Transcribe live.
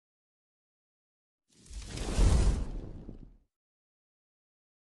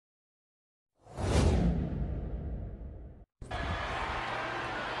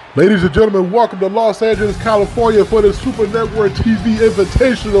Ladies and gentlemen, welcome to Los Angeles, California for the Super Network TV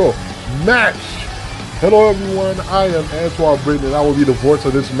Invitational match. Hello everyone, I am Antoine Britton and I will be the voice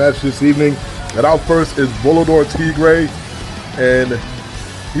of this match this evening. And out first is Volador Tigre, and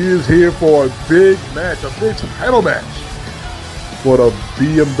he is here for a big match, a big title match for the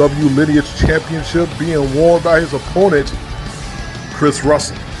BMW Lineage Championship, being worn by his opponent, Chris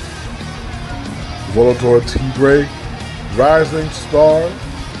Russell. Volador Tigre, rising star,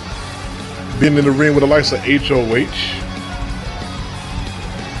 been in the ring with the likes of HOH.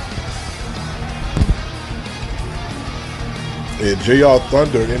 And JR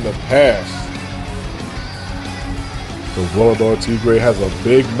Thunder in the past. So Volador Tigre has a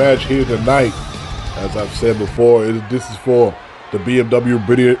big match here tonight. As I've said before, this is for the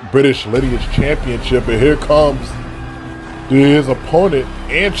BMW British Lineage Championship. And here comes his opponent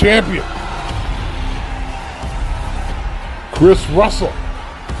and champion, Chris Russell.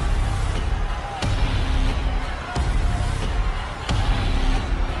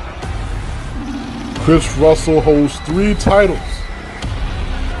 Chris Russell holds 3 titles.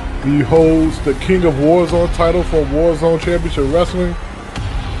 He holds the King of Warzone title from Warzone Championship Wrestling,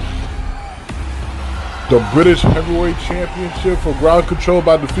 the British Heavyweight Championship for Ground Control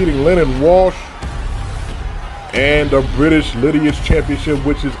by defeating Lennon Walsh, and the British Lineage Championship,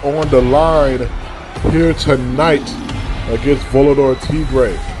 which is on the line here tonight against Volador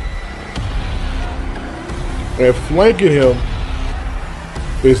Tigre. And flanking him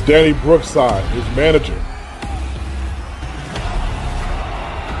is Danny Brookside, his manager.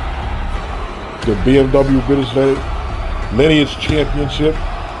 The BMW British Lineage Championship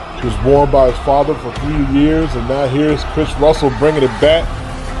was worn by his father for 3 years, and now here's Chris Russell bringing it back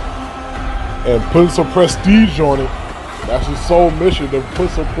and putting some prestige on it. That's his sole mission, to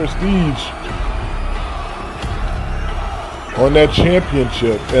put some prestige on that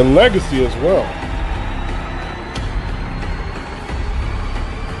championship and legacy as well.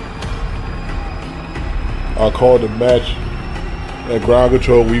 I called the match at Ground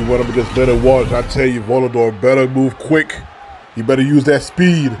Control. We went up against Lennon Walsh. I tell you, Volador better move quick. You better use that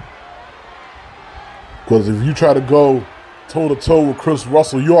speed. Because if you try to go toe-to-toe with Chris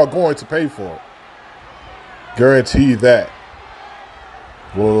Russell, you are going to pay for it. Guarantee that.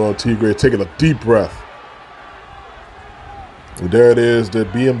 Volador Tigre taking a deep breath. And there it is, the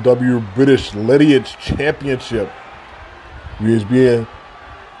BMW British Lineage Championship. It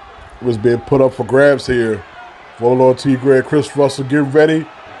was being put up for grabs here. Volador Tigre and Chris Russell, get ready.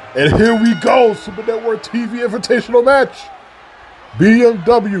 And here we go, Super Network TV Invitational match.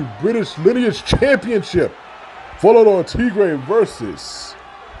 BMW British Lineage Championship. Volador Tigre versus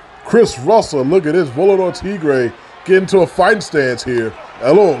Chris Russell. Look at this, Volador Tigre getting to a fighting stance here.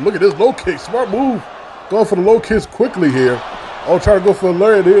 Hello, look at this low kick, smart move. Going for the low kicks quickly here. Oh, trying to go for a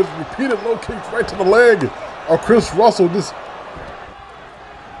lariat. Here's repeated low kicks right to the leg of Chris Russell. Just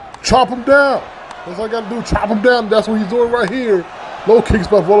chop him down. That's all I got to do, chop him down. That's what he's doing right here. Low kicks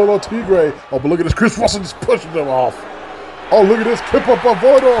by Volador Tigre. Oh, but look at this, Chris Russell just pushing them off. Oh, look at this, kip up by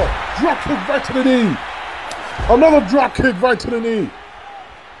Volador. Drop kick right to the knee. Another drop kick right to the knee.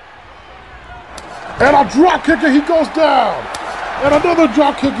 And a drop kick and he goes down. And another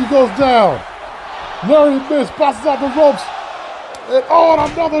drop kick, he goes down. Larry Miss bounces off the ropes. And oh,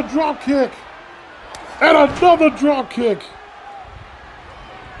 and another drop kick. And another drop kick.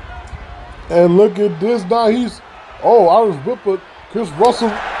 And look at this, now he's, oh, Irish whip, but Chris Russell,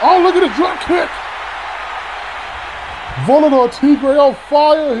 oh, look at the drop kick. Volador Tigre on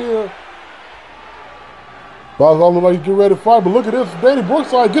fire here. But it look like he's getting ready to fight, but look at this, Danny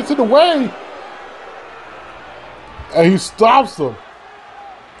Brookside gets in the way. And he stops him.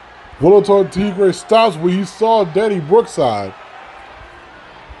 Volador Tigre stops when he saw Danny Brookside.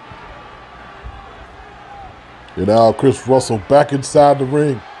 And now Chris Russell back inside the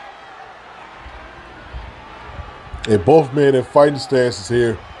ring. And both men in fighting stances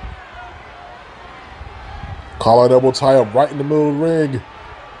here. Collar elbow tie up right in the middle of the ring.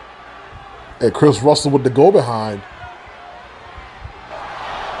 And Chris Russell with the go behind.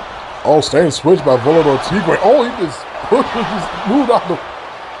 Oh, stand switch by Volador Tigre. Oh, he just pushed, he just moved out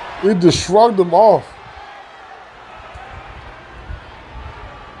the, he just shrugged him off.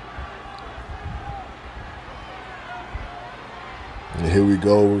 And here we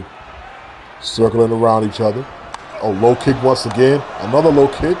go, circling around each other. Oh, low kick once again. Another low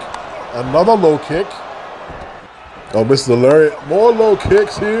kick. Another low kick. Oh, Mr. Larry. More low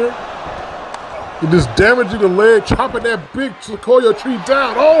kicks here. He just damaging the leg, chopping that big sequoia tree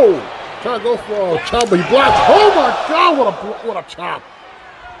down. Oh, trying to go for a chop, but he blocks. Oh my God, what a chop.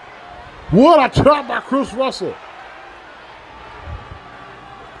 What a chop by Chris Russell.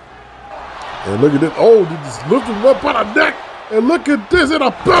 And look at this. Oh, they just lifted him up by the neck. And look at this in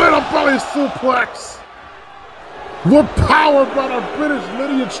a belly suplex. What power by the British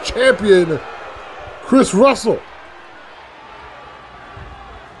lineage champion, Chris Russell.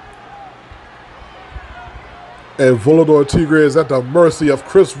 And Volador Tigre is at the mercy of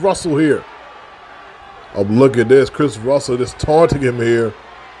Chris Russell here. Look at this. Chris Russell just taunting him here.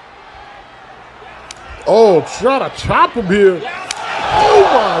 Oh, trying to chop him here. Oh,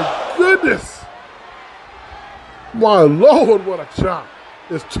 my goodness. My Lord, what a chop.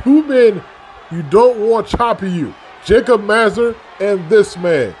 There's two men you don't want chopping you. Jacob Mazur and this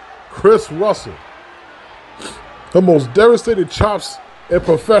man, Chris Russell. The most devastating chops in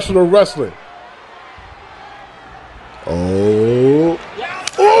professional wrestling. Oh.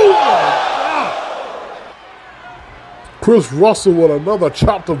 Oh, my God. Chris Russell with another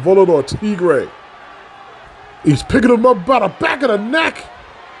chop to Volador Tigre. He's picking him up by the back of the neck.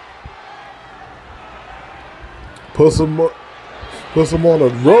 Puts him on the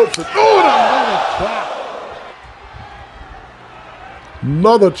ropes. And, oh, another chop.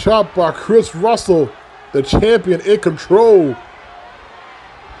 Another chop by Chris Russell, the champion, in control.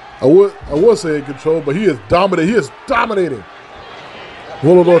 I would say in control, but he is dominating. He is dominating.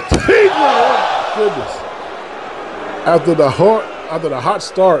 Volador Tigre, oh my goodness. After the hot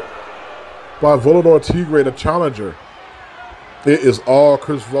start by Volador Tigre, the challenger, it is all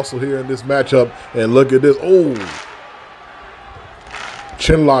Chris Russell here in this matchup. And look at this. Oh.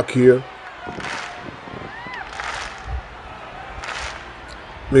 Chin lock here.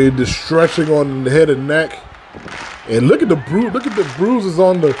 Made the stretching on the head and neck. And look at the bruises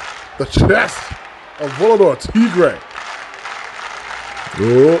on the chest of Volador Tigre.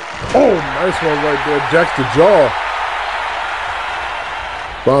 Oh, nice one right there. Jacks the jaw.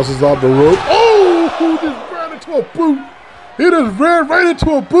 Bounces off the rope. Oh, he just ran into a boot. He just ran right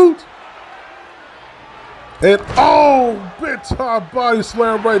into a boot. And oh, big time body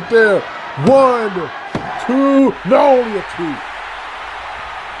slam right there. 1, 2, no, only a 2.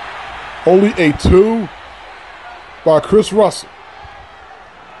 Only a 2 by Chris Russell.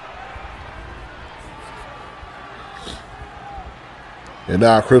 And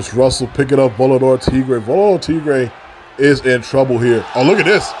now Chris Russell picking up Volador Tigre. Volador Tigre is in trouble here. Oh, look at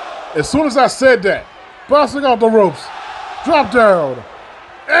this. As soon as I said that, bouncing off the ropes, drop down,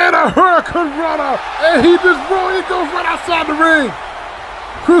 and a hurricane runner, and he goes right outside the ring.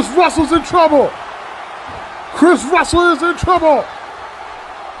 Chris Russell's in trouble. Chris Russell is in trouble.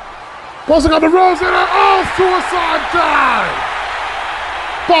 Bouncing on the ropes, and a suicide dive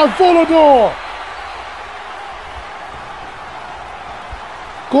by Volador.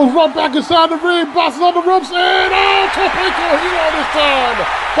 Goes right back inside the ring, bounces on the ropes, and Topeco hero this time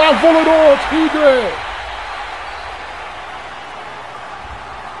by Volador Tigre.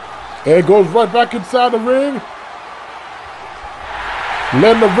 And goes right back inside the ring.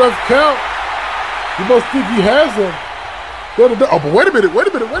 Letting the ref count. You must think he has him. Oh, but wait a minute.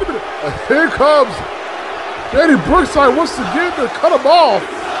 Here comes Danny Brookside once again to cut him off.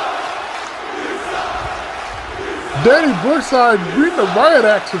 Danny Brookside beating the riot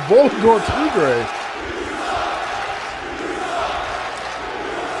act to Volador Tigre.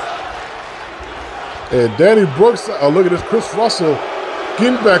 And Danny Brookside, oh look at this, Chris Russell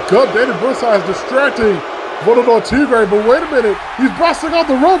getting back up. Danny Brookside is distracting Volador Tigre, but wait a minute, he's busting off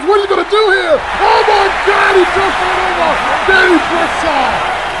the ropes. What is he gonna do here? Oh my God, he jumped right over Danny Brookside.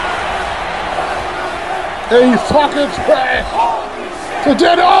 And he's talking trash to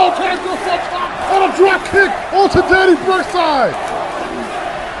Danny. Oh, trying to go for a top on a drop kick onto Danny Brookside.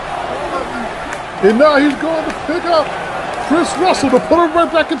 And now he's going to pick up Chris Russell to put him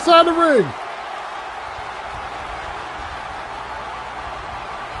right back inside the ring.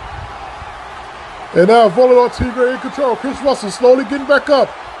 And now Volador Tigre in control. Chris Russell slowly getting back up.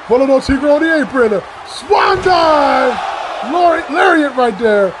 Volador Tigre on the apron. Swan dive! Lariat right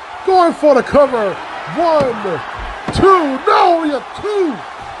there. Going for the cover. 1, 2. No, only a 2.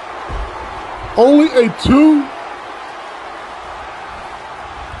 Only a 2.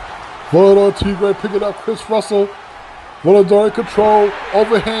 Volador Tigre picking up Chris Russell. Volador in control.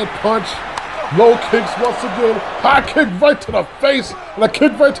 Overhand punch. Low kicks once again. High kick right to the face. And a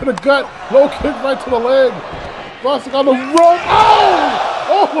kick right to the gut. Low kick right to the leg. Bouncing on the rope. Oh!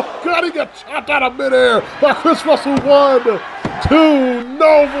 Oh my God, he got chopped out of midair by Chris Russell. 1, 2.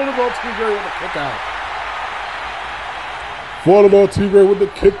 No, Volador Tigre with the kick out. Volador Tigre with the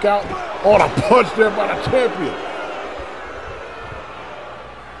kick out on a punch there by the champion.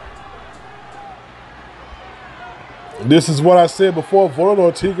 This is what I said before.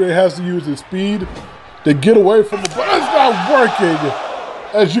 Volador Tigre has to use his speed to get away from the, but it's not working.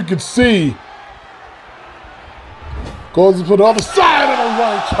 As you can see, Goes to the other side and a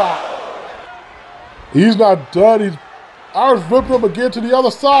right chop. He's not done. Irish ripping him again to the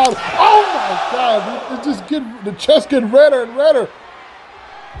other side. Oh my God! It's just the chest getting redder and redder.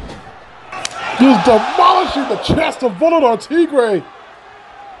 Just demolishing the chest of Volador Tigre.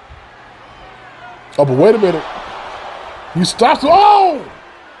 Oh, but wait a minute. He stops. Oh!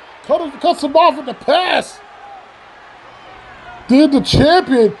 Cuts him off in the pass. Did the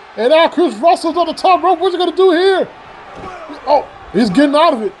champion. And now Chris Russell's on the top rope. What's he going to do here? Oh, he's getting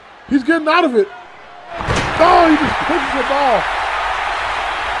out of it. He's getting out of it. Oh, he just pushes him off.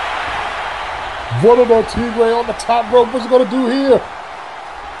 Volador Tigre on the top rope. What's he going to do here?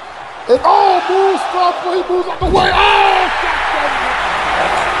 And oh, moves stop. He moves out the way. Oh,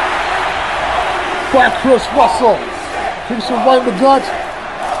 by Chris Russell. Kicks him right in the gut.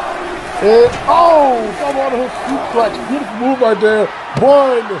 And oh, double on his suplex. Beautiful move right there.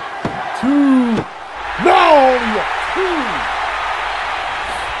 1, 2, now only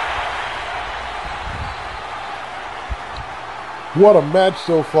 2. What a match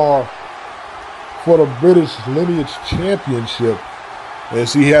so far for the British Lineage Championship. And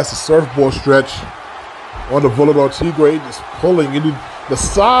see, he has the surfboard stretch on the Volador Tigre, just pulling. And the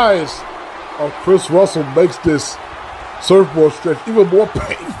size of Chris Russell makes this surfboard stretch even more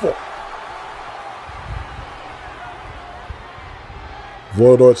painful.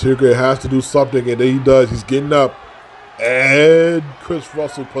 Volador Tigre has to do something, and then he does. He's getting up. And Chris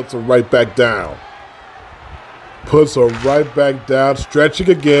Russell puts him right back down. Puts her right back down, stretching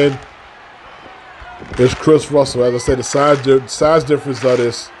again. It's Chris Russell. As I said, the size difference of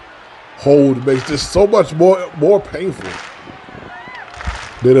this hold makes this so much more painful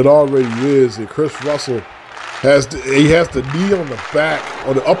than it already is. And Chris Russell has the knee on the back,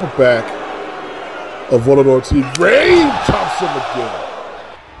 on the upper back of Volador Tigre. Chops him again.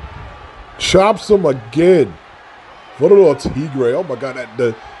 Chops him again. Volador Tigre. Oh my God!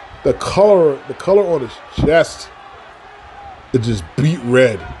 The color on his chest, it just beat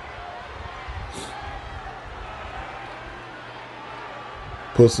red.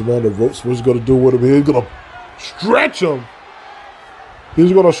 Puts him on the ropes. What's he gonna do with him? He's gonna stretch him.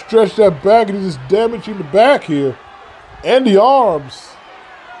 He's gonna stretch that back, and he's just damaging the back here and the arms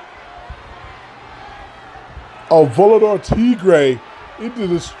of Volador Tigre. It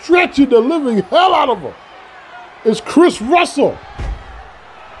is stretching the living hell out of him. It's Chris Russell.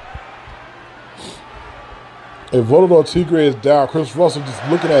 And Volador Tigre is down. Chris Russell just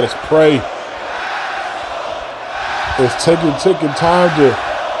looking at his prey. It's taking time to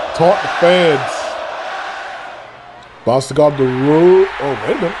taunt the fans. Bouncing off the road. Oh,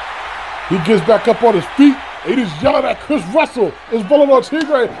 wait a minute. He gets back up on his feet. And he's yelling at Chris Russell. It's Volador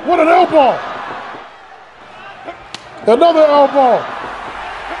Tigre. What an elbow. Another elbow.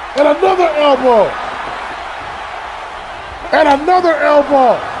 And another elbow. And another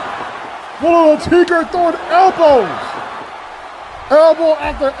elbow. Volador Tigre throwing elbows. Elbow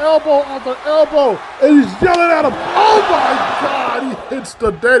after elbow after elbow. And he's yelling at him. Oh my God. He hits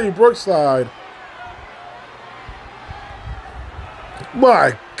the Danny Brookside.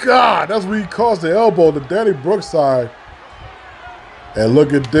 My God. That's what he calls the elbow, the Danny Brookside. And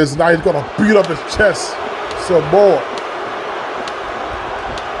look at this. Now he's going to beat up his chest some more.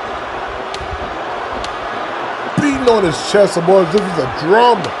 Beating on his chest some more as if it's a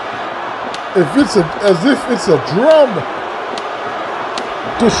drum. As if it's a drum,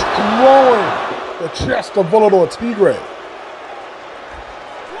 destroying the chest of Volador Tigre.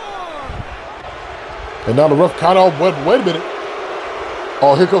 And now the ref kind of wait a minute.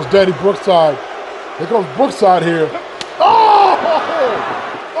 Oh, here comes Danny Brookside. Here comes Brookside here. Oh!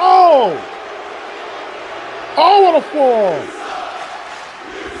 Oh! Oh, what a fall!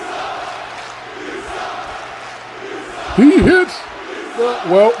 He hits.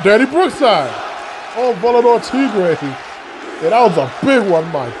 Well, Danny Brookside. Oh, Volador Tigre. And that was a big one,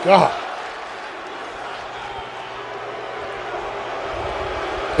 my God.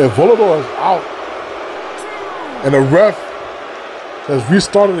 And Volador is out. And the ref has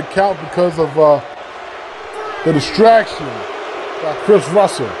restarted the count because of the distraction by Chris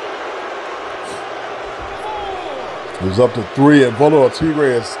Russell. It's up to 3, and Volador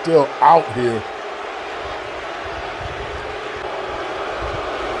Tigre is still out here.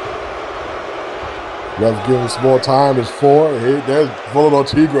 Ref giving some more time. It's 4. There's Volador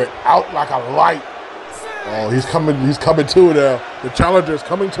Tigre out like a light. Oh, he's coming too now. The challenger's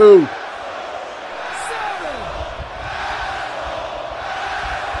coming too.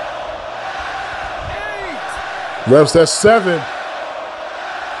 Ref said 7.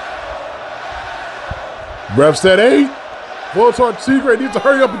 Ref said 8. Volador Tigre needs to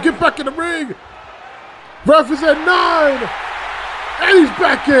hurry up and get back in the ring. Ref Breath is at 9. And he's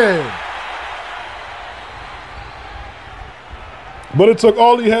back in. But it took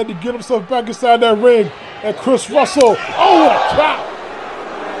all he had to get himself back inside that ring. And Chris Russell, oh, what a chop.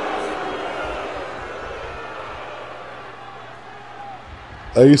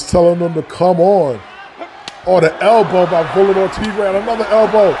 And he's telling them to come on. Oh, the elbow by Volador Tigre, and another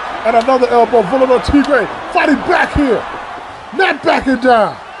elbow, and another elbow. Volador Tigre fighting back here. Not backing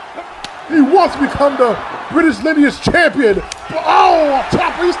down. He wants to become the British lineage champion. But, oh, a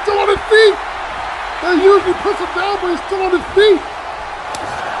chopper, he's still on his feet. They usually puts him down, but he's still on his feet.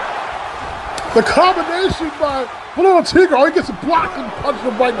 The combination by Volador Tigre, oh, he gets blocked and punches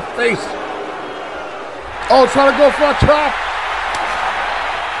him right in the face. Oh, trying to go for a chop.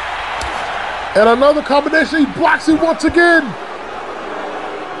 And another combination, he blocks him once again.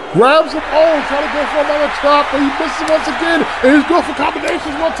 Grabs him, oh, trying to go for another chop, but he misses once again. And he's going for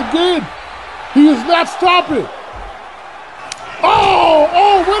combinations once again. He is not stopping. Oh,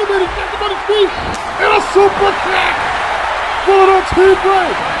 wait a minute, he's got him on his feet. And a super kick. Volador Tigre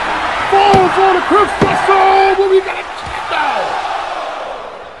falls on the Chris Russell, but we got a kick now.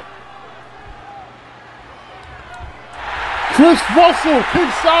 Chris Russell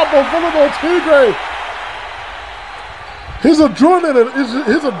kicks out by Volador Tigre. His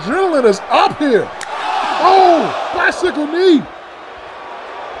adrenaline is up here. Oh, bicycle knee.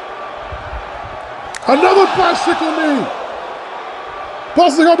 Another bicycle knee.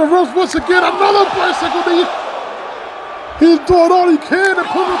 Busting on the ropes once again, another bicycle knee. He's doing all he can to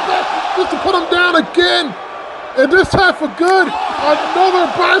put him back, just to put him down again. And this time for good, another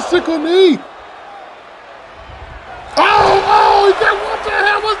bicycle knee. Oh, what the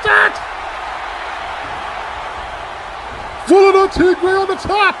hell was that? Volador Tigre on the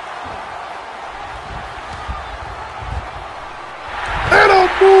top. And a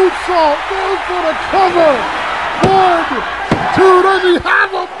moonsault goes for the cover. 1, 2, does he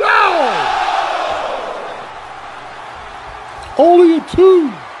have him? No! Only a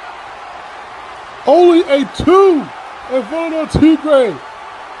 2. Only a 2. And Volador Tigre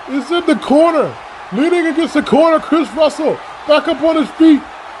is in the corner. Leaning against the corner, Chris Russell back up on his feet.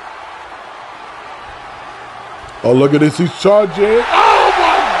 Oh, look at this, he's charging. Oh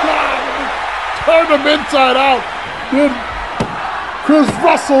my God! Turn him inside out. Then Chris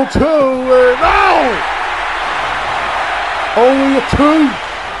Russell too, and oh! Only a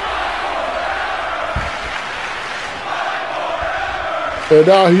 2. And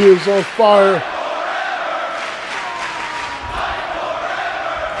now he is on fire.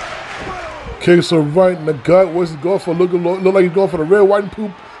 Kicks him right in the gut. What's he going for? Look like he's going for the red, white, and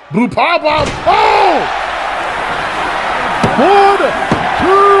blue powerbomb. Oh! 1,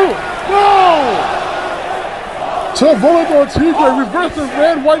 2, no! So Volador Tigre reversed the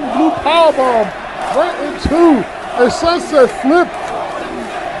red, white, and blue powerbomb right into a sunset flip.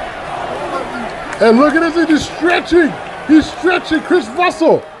 And look at this, he's stretching. He's stretching Chris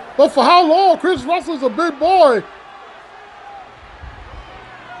Russell. But for how long? Chris Russell's a big boy.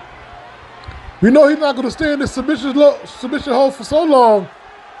 We know he's not going to stay in this submission hold for so long.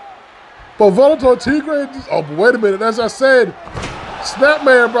 But Volador Tigre, oh, but wait a minute. As I said,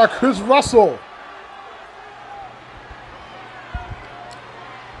 Snapman by Chris Russell.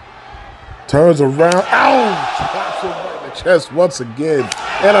 Turns around. Ow! Chops him right in the chest once again.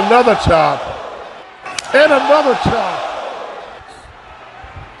 And another chop. And another chop.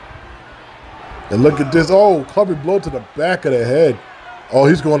 And look at this. Oh, clubbing blow to the back of the head. Oh,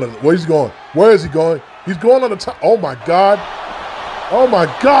 he's going to, where he's going? Where is he going? He's going on the top. Oh my God. Oh my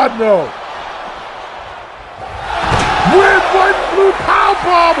God, no. Red, white, blue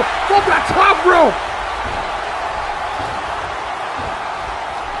powerbomb from the top rope.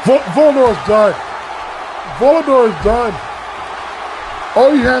 Volador is done. Volador is done.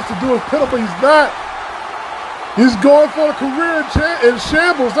 All he has to do is pin him, but he's not. He's going for a career in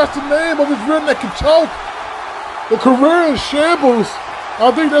shambles. That's the name of his rear naked choke. The career in shambles. I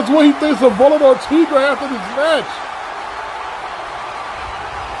think that's what he thinks of Volador Tigre after this match.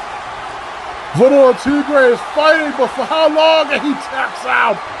 Volador Tigre is fighting, but for how long? And he taps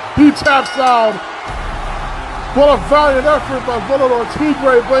out. He taps out. What a valiant effort by Volador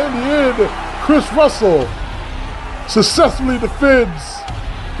Tigre, but in the end, Chris Russell successfully defends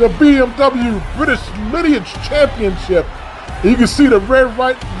the BMW British Lineage Championship. And you can see the red,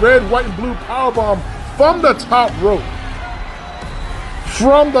 white, and blue powerbomb from the top rope.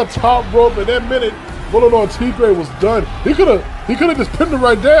 From the top rope, in that minute, Volador Tigre was done. He could have just pinned him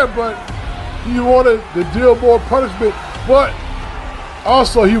right there, but he wanted to deal more punishment. But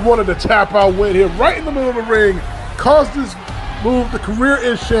also, he wanted to tap out win here, right in the middle of the ring. Caused this move, the career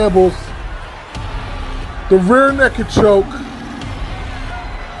in shambles. The rear naked choke.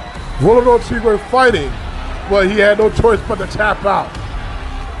 Volador Tigre fighting, but he had no choice but to tap out.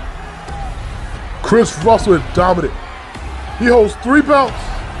 Chris Russell is dominant. He holds 3 belts.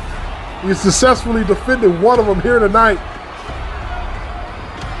 He successfully defended one of them here tonight.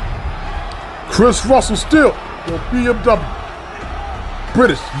 Chris Russell still the BMW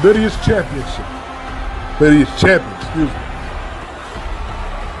British Lineage Championship. Lineage Champion, excuse me.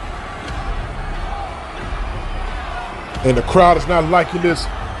 And the crowd is not liking this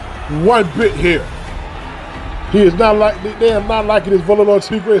one bit here. They are not liking this. Volador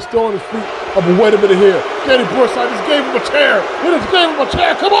Tigre is still on his feet. Oh, but wait a minute here. Danny Brookside just gave him a chair. He just gave him a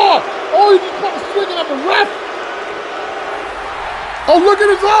chair. Come on. Oh, he just put the swinging at the ref. Oh, look at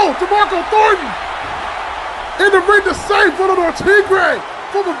his own. DeMarco Thornton in the ring to save Volador Tigre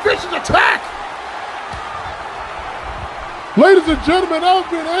from a vicious attack. Ladies and gentlemen, that has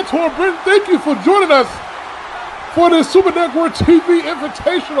been Antoine Britton. Thank you for joining us for this Super Network TV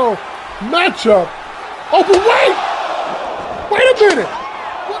Invitational matchup. Oh, but wait a minute.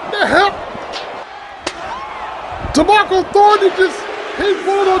 What the hell? DeMarco Thornton just hit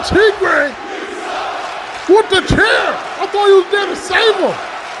Volador Tigre with the chair. I thought he was there to save him.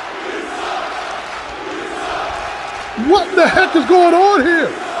 What the heck is going on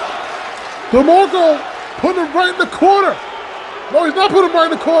here? DeMarco put him right in the corner. No, he's not putting him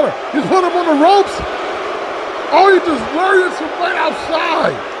right in the corner. He's putting him on the ropes. Oh, he just lariats him right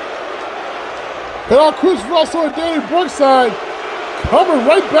outside. And now Chris Russell and Danny Brookside coming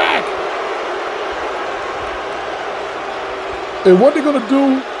right back. And what are they going to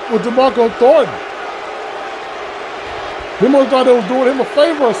do with DeMarco Thornton? He must thought they was doing him a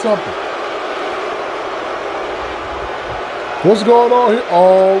favor or something. What's going on here?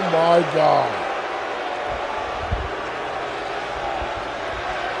 Oh my God.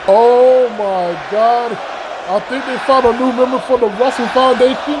 Oh my God. I think they found a new member for the Russell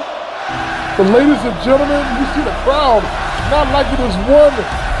Foundation. But ladies and gentlemen, you see the crowd not liking this one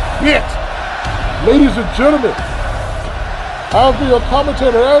bit. Ladies and gentlemen, I'll be your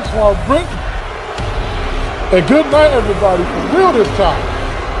commentator, Antoine Britton. And good night, everybody, for real this time.